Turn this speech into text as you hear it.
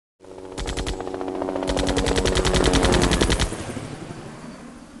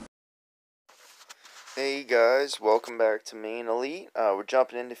Hey guys, welcome back to MaineElite. We're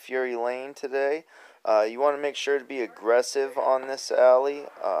jumping into Fury Lane today. You want to make sure to be aggressive on this alley.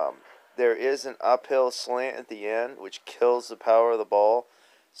 There is an uphill slant at the end, which kills the power of the ball.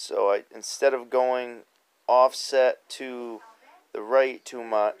 So instead of going offset to the right too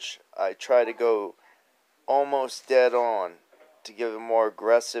much, I try to go almost dead on to give a more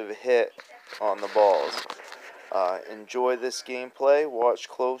aggressive hit on the balls. Enjoy this gameplay. Watch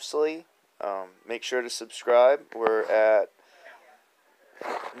closely. Make sure to subscribe. We're at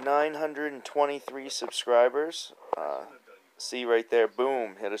 923 subscribers. See right there.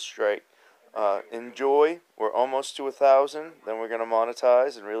 Boom. Hit a strike. Enjoy. We're almost to 1,000. Then we're going to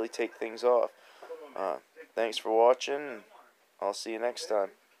monetize and really take things off. Thanks for watching. I'll see you next time.